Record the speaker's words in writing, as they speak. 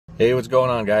Hey, what's going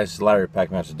on, guys? It's Larry,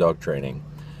 Packmaster Dog Training.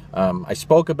 I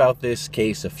spoke about this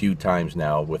case a few times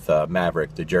now with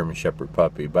Maverick, the German Shepherd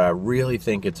puppy, but I really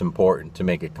think it's important to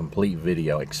make a complete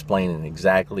video explaining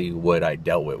exactly what I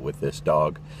dealt with this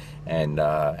dog and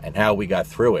how we got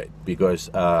through it. Because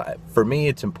for me,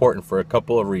 it's important for a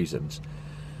couple of reasons.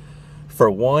 For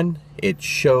one, it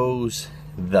shows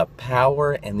the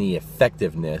power and the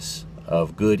effectiveness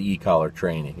of good e-collar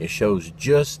training. It shows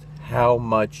just how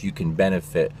much you can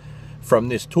benefit from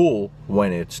this tool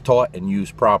when it's taught and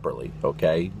used properly.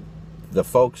 Okay, the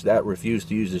folks that refuse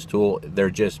to use this tool,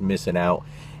 they're just missing out,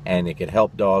 and it can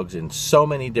help dogs in so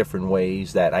many different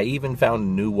ways that I even found a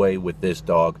new way with this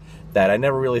dog that I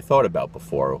never really thought about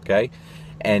before. Okay,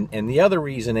 and the other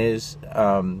reason is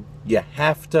you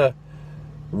have to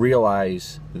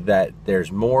realize that there's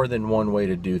more than one way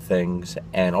to do things,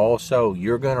 and also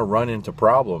you're going to run into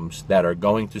problems that are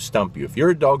going to stump you. If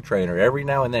you're a dog trainer, every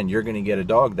now and then you're going to get a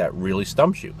dog that really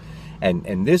stumps you,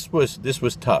 and this was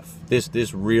tough.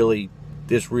 This really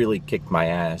kicked my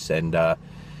ass, and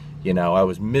you know, I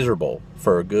was miserable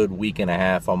for a good week and a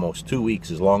half, almost 2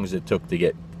 weeks, as long as it took to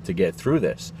get through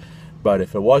this. But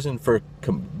if it wasn't for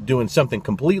doing something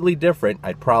completely different,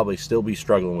 I'd probably still be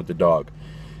struggling with the dog.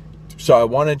 So I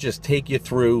want to just take you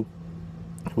through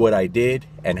what I did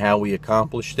and how we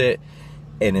accomplished it,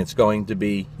 and it's going to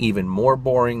be even more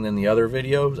boring than the other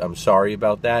videos. I'm sorry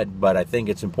about that, but I think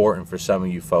it's important for some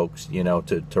of you folks, you know,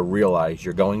 to realize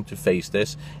you're going to face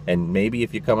this, and maybe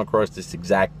if you come across this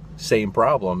exact same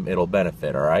problem, it'll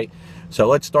benefit. All right, so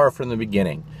let's start from the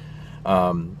beginning.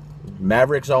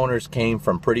 Maverick's owners came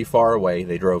from pretty far away.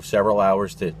 They drove several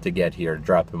hours to get here to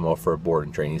drop him off for a board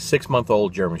and train. He's a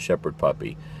 6-month-old German Shepherd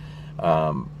puppy.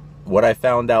 What I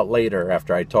found out later,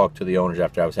 after I talked to the owners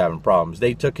after I was having problems,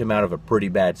 they took him out of a pretty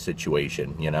bad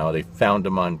situation. You know, they found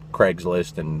him on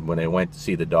Craigslist, and when they went to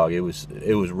see the dog, it was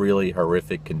really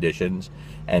horrific conditions,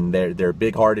 and they're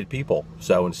big-hearted people.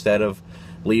 So instead of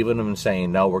leaving him and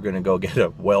saying, no, we're going to go get a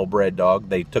well-bred dog,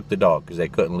 they took the dog because they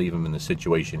couldn't leave him in the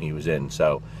situation he was in.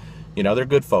 So, you know, they're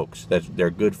good folks. They're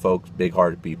good folks,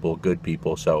 big-hearted people, good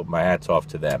people, so my hat's off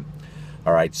to them.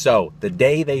 All right, so the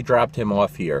day they dropped him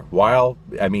off here,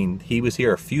 he was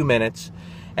here a few minutes,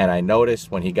 and I noticed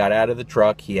when he got out of the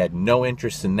truck, he had no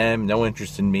interest in them, no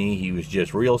interest in me. He was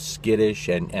just real skittish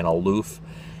and aloof,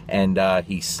 and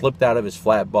he slipped out of his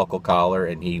flat buckle collar,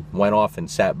 and he went off and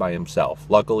sat by himself.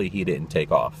 Luckily, he didn't take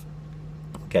off.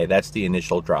 Okay, that's the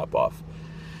initial drop-off.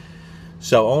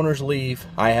 So owners leave,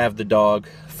 I have the dog.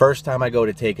 First time I go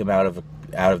to take him out of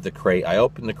the crate, I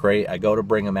open the crate, I go to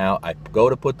bring him out, I go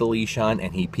to put the leash on,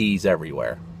 and he pees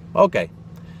everywhere. Okay,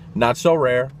 not so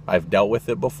rare. I've dealt with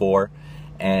it before,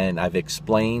 and I've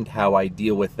explained how I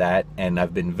deal with that, and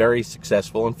I've been very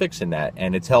successful in fixing that,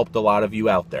 and it's helped a lot of you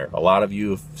out there. A lot of you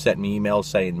have sent me emails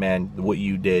saying, man, what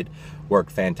you did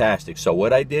worked fantastic. So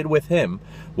what I did with him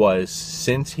was,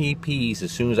 since he pees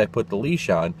as soon as I put the leash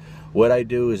on, what I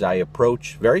do is I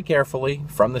approach very carefully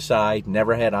from the side,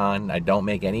 never head on. I don't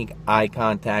make any eye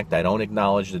contact. I don't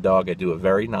acknowledge the dog. I do it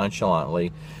very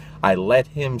nonchalantly. I let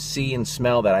him see and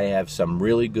smell that I have some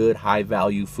really good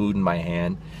high-value food in my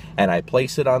hand, and I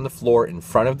place it on the floor in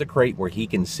front of the crate where he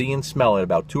can see and smell it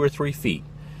about 2 or 3 feet.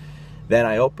 Then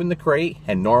I open the crate,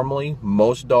 and normally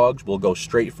most dogs will go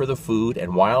straight for the food,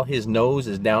 and while his nose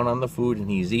is down on the food and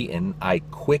he's eating, I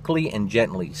quickly and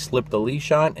gently slip the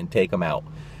leash on and take him out.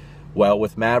 Well,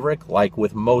 with Maverick, like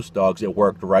with most dogs, it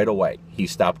worked right away. He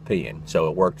stopped peeing, so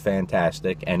it worked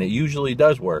fantastic, and it usually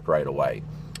does work right away.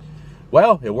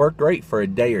 Well, it worked great for a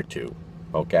day or two,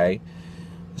 okay?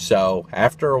 So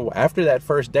after that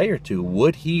first day or two,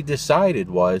 what he decided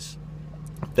was,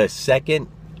 the second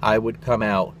I would come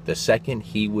out, the second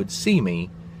he would see me,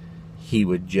 he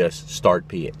would just start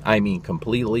peeing. I mean,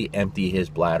 completely empty his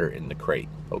bladder in the crate,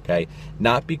 okay?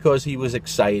 Not because he was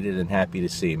excited and happy to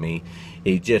see me.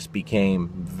 He just became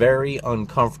very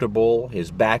uncomfortable.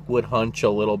 His back would hunch a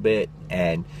little bit,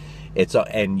 and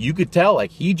you could tell,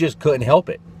 like, he just couldn't help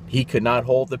it. He could not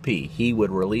hold the pee. He would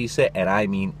release it, and I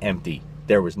mean empty.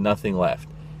 There was nothing left.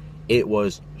 It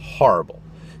was horrible.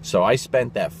 So I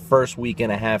spent that first week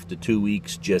and a half to 2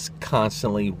 weeks just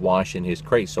constantly washing his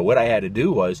crate. So what I had to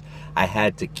do was, I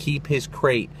had to keep his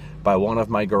crate by one of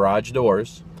my garage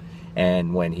doors,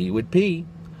 and when he would pee,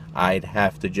 I'd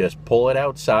have to just pull it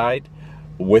outside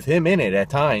with him in it at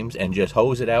times and just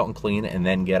hose it out and clean it and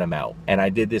then get him out. And I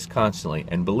did this constantly,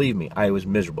 and believe me, I was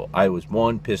miserable. I was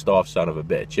one pissed off son of a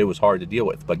bitch. It was hard to deal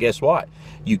with. But guess what?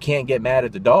 You can't get mad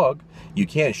at the dog. You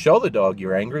can't show the dog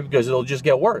you're angry, because it'll just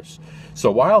get worse. So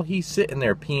while he's sitting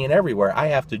there peeing everywhere, I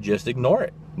have to just ignore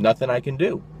it. Nothing I can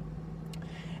do.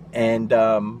 And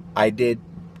I did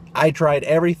I tried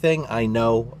everything I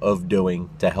know of doing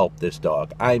to help this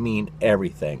dog. I mean,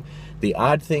 everything. The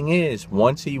odd thing is,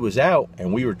 once he was out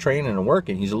and we were training and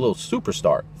working, he's a little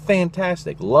superstar.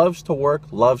 Fantastic. Loves to work,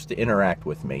 loves to interact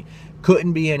with me.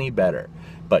 Couldn't be any better.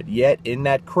 But yet, in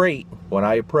that crate, when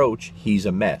I approach, he's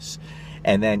a mess.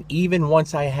 And then even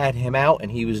once I had him out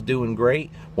and he was doing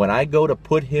great, when I go to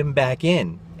put him back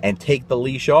in and take the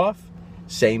leash off,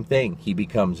 same thing. He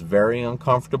becomes very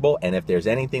uncomfortable, and if there's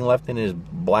anything left in his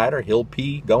bladder, he'll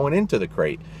pee going into the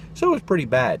crate. So it was pretty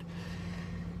bad.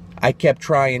 I kept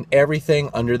trying everything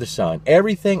under the sun.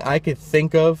 Everything I could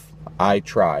think of, I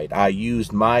tried. I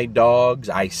used my dogs.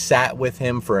 I sat with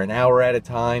him for an hour at a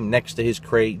time next to his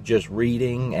crate, just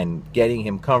reading and getting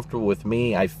him comfortable with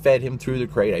me. I fed him through the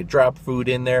crate. I dropped food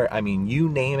in there. I mean, you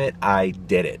name it, I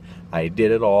did it. I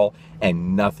did it all,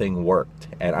 and nothing worked.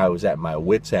 And I was at my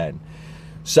wit's end.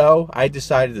 So I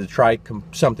decided to try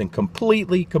something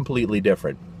completely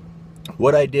different.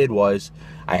 What I did was,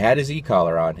 I had his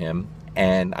e-collar on him,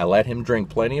 and I let him drink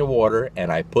plenty of water,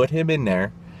 and I put him in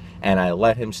there, and I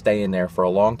let him stay in there for a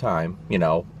long time. You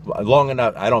know, long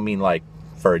enough. I don't mean like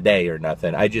for a day or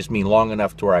nothing. I just mean long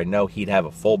enough to where I know he'd have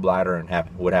a full bladder and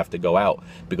would have to go out,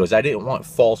 because I didn't want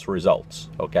false results,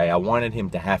 okay? I wanted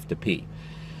him to have to pee.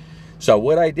 So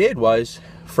what I did was,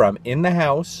 from in the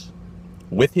house,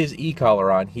 with his e-collar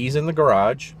on, he's in the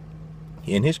garage,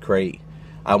 in his crate,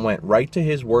 I went right to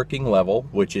his working level,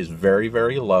 which is very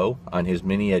low on his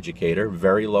mini educator,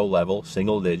 very low level,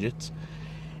 single digits.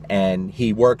 And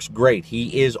he works great.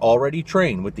 He is already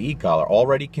trained with the e-collar,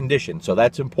 already conditioned. So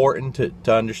that's important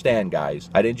to understand, guys.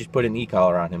 I didn't just put an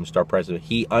e-collar on him and start pressing it.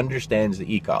 He understands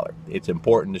the e-collar. It's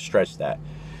important to stress that.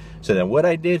 So then what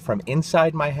I did, from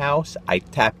inside my house, I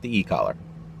tapped the e-collar.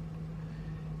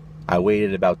 I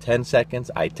waited about 10 seconds.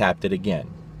 I tapped it again.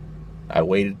 I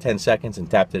waited 10 seconds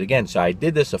and tapped it again. So I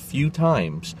did this a few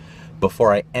times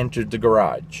before I entered the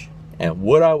garage. And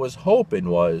what I was hoping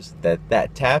was that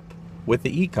that tap with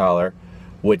the e-collar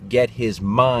would get his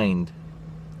mind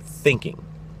thinking,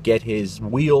 get his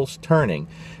wheels turning.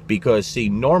 Because, see,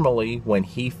 normally when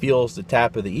he feels the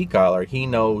tap of the e-collar, he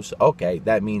knows, okay,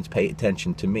 that means pay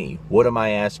attention to me. What am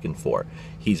I asking for?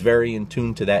 He's very in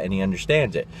tune to that, and he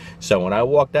understands it. So when I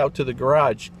walked out to the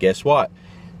garage, guess what?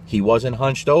 He wasn't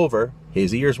hunched over.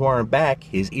 His ears weren't back.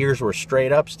 His ears were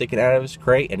straight up, sticking out of his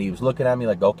crate, and he was looking at me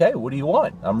like, okay, what do you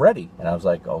want? I'm ready. And I was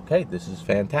like, okay, this is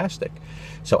fantastic.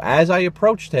 So as I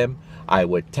approached him, I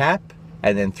would tap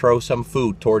and then throw some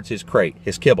food towards his crate,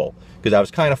 his kibble, because I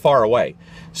was kind of far away.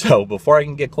 So before I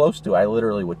can get close to it, I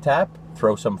literally would tap,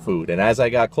 throw some food. And as I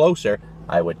got closer,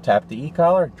 I would tap the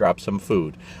e-collar, drop some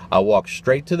food. I walked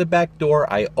straight to the back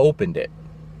door. I opened it.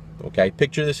 Okay,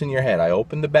 picture this in your head. I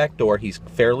opened the back door. He's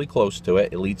fairly close to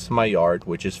it. It leads to my yard,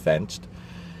 which is fenced.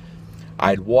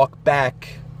 I'd walk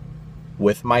back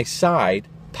with my side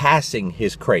passing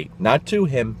his crate. Not to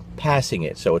him, passing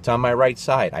it. So it's on my right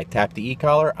side. I tap the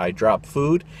e-collar, I drop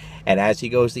food, and as he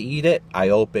goes to eat it, I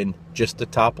open just the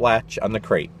top latch on the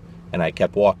crate, and I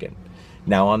kept walking.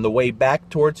 Now on the way back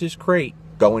towards his crate,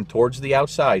 going towards the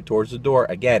outside, towards the door,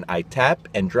 again, I tap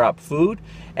and drop food,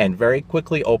 and very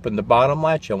quickly open the bottom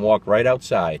latch and walk right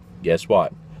outside. Guess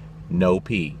what? No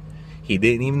pee. He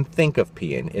didn't even think of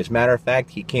peeing. As a matter of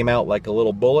fact, he came out like a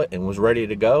little bullet and was ready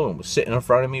to go and was sitting in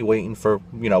front of me waiting for,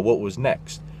 you know, what was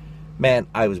next. Man,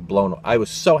 I was blown. I was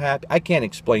so happy. I can't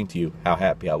explain to you how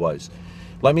happy I was.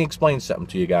 Let me explain something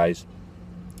to you guys.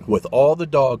 With all the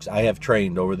dogs I have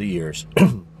trained over the years,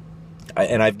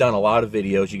 and I've done a lot of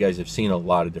videos, you guys have seen a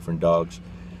lot of different dogs,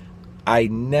 I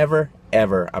never,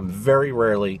 ever, I'm very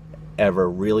rarely, ever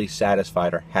really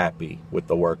satisfied or happy with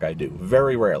the work I do.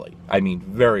 Very rarely. I mean,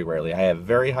 very rarely. I have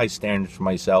very high standards for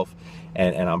myself,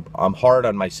 and I'm hard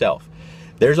on myself.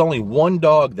 There's only one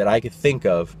dog that I could think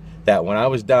of that when I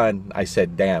was done, I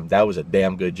said, damn, that was a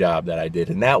damn good job that I did.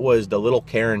 And that was the little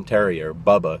Cairn Terrier,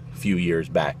 Bubba, a few years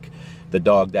back. The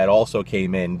dog that also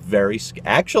came in very...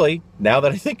 Actually, now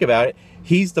that I think about it,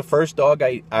 he's the first dog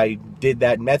I did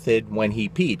that method when he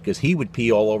peed, because he would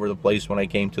pee all over the place when I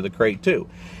came to the crate too.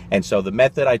 And so the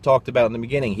method I talked about in the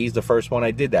beginning, he's the first one I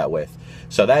did that with.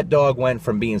 So that dog went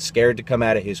from being scared to come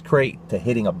out of his crate to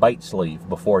hitting a bite sleeve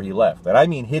before he left. And I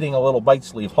mean hitting a little bite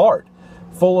sleeve hard,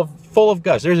 full of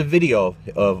guts. There's a video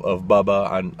of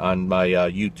Bubba on my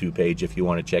YouTube page if you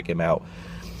want to check him out.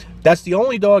 That's the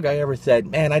only dog I ever said,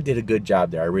 man, I did a good job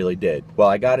there. I really did. Well,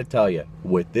 I got to tell you,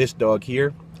 with this dog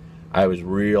here, I was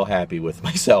real happy with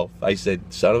myself. I said,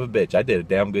 son of a bitch, I did a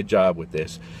damn good job with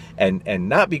this. And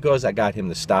not because I got him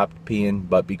to stop peeing,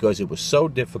 but because it was so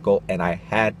difficult and I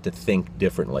had to think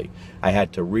differently. I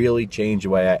had to really change the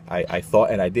way I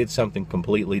thought, and I did something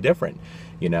completely different,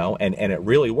 you know, and it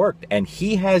really worked. And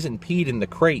he hasn't peed in the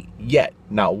crate yet,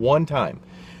 not one time.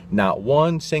 Not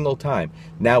one single time.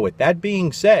 Now, with that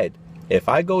being said, if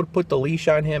I go to put the leash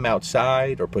on him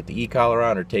outside or put the e-collar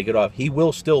on or take it off, he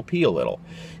will still pee a little.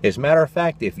 As a matter of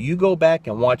fact, if you go back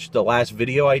and watch the last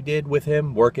video I did with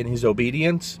him working his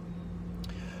obedience,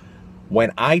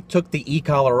 when I took the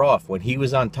e-collar off, when he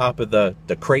was on top of the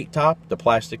crate top, the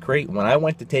plastic crate, when I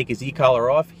went to take his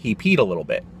e-collar off, he peed a little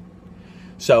bit.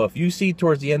 So if you see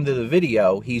towards the end of the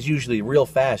video, he's usually real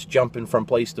fast jumping from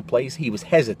place to place. He was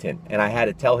hesitant, and I had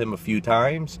to tell him a few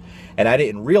times, and I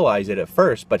didn't realize it at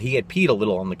first, but he had peed a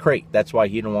little on the crate. That's why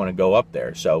he didn't want to go up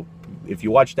there. So if you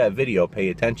watch that video, pay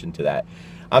attention to that.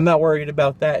 I'm not worried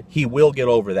about that. He will get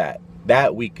over that.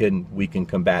 That we can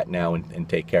combat now and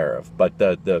take care of. But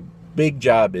the big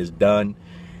job is done,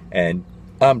 and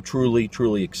I'm truly,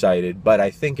 truly excited. But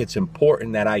I think it's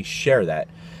important that I share that,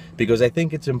 because I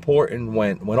think it's important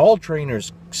when all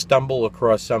trainers stumble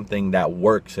across something that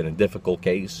works in a difficult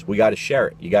case, we got to share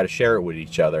it. You got to share it with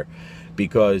each other,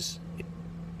 because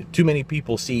too many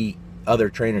people see other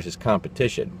trainers as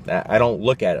competition. I don't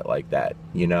look at it like that.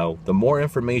 You know, the more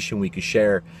information we can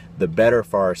share, the better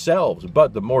for ourselves,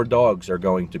 but the more dogs are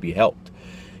going to be helped.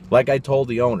 Like I told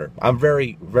the owner, I'm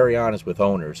very, very honest with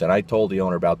owners, and I told the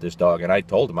owner about this dog, and I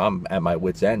told him I'm at my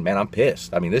wit's end, man, I'm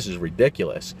pissed. I mean, this is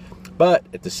ridiculous. But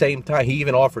at the same time, he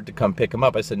even offered to come pick him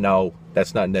up. I said, no,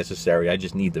 that's not necessary. I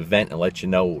just need to vent and let you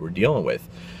know what we're dealing with.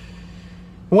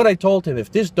 And what I told him,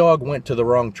 if this dog went to the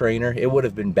wrong trainer, it would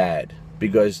have been bad,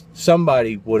 because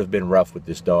somebody would have been rough with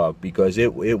this dog, because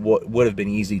it would have been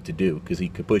easy to do, because he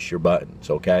could push your buttons,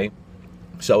 okay?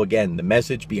 So again, the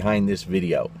message behind this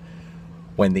video,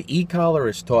 when the e-collar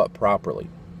is taught properly,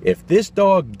 if this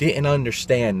dog didn't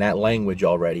understand that language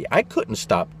already, I couldn't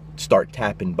start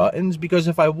tapping buttons, because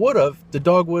if I would have, the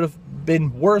dog would have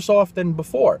been worse off than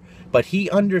before. But he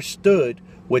understood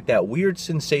what that weird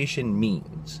sensation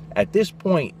means. At this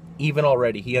point, even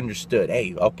already, he understood,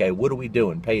 hey, okay, what are we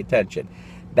doing? Pay attention.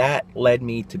 That led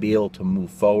me to be able to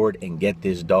move forward and get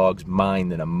this dog's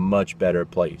mind in a much better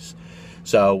place.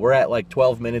 So we're at like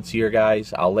 12 minutes here,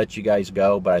 guys. I'll let you guys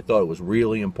go, but I thought it was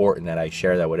really important that I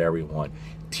share that with everyone.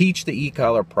 Teach the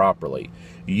e-collar properly.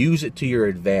 Use it to your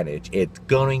advantage. It's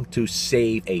going to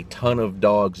save a ton of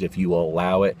dogs if you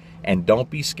allow it. And don't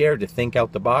be scared to think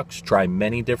out the box. Try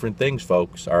many different things,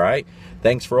 folks. All right?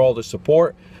 Thanks for all the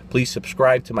support. Please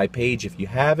subscribe to my page if you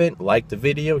haven't. Like the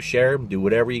video, share them, do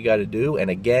whatever you got to do. And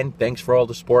again, thanks for all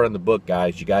the support on the book,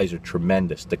 guys. You guys are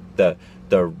tremendous. The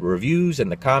reviews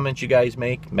and the comments you guys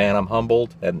make, man, I'm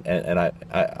humbled, and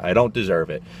I don't deserve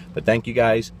it. But thank you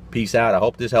guys. Peace out. I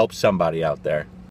hope this helps somebody out there.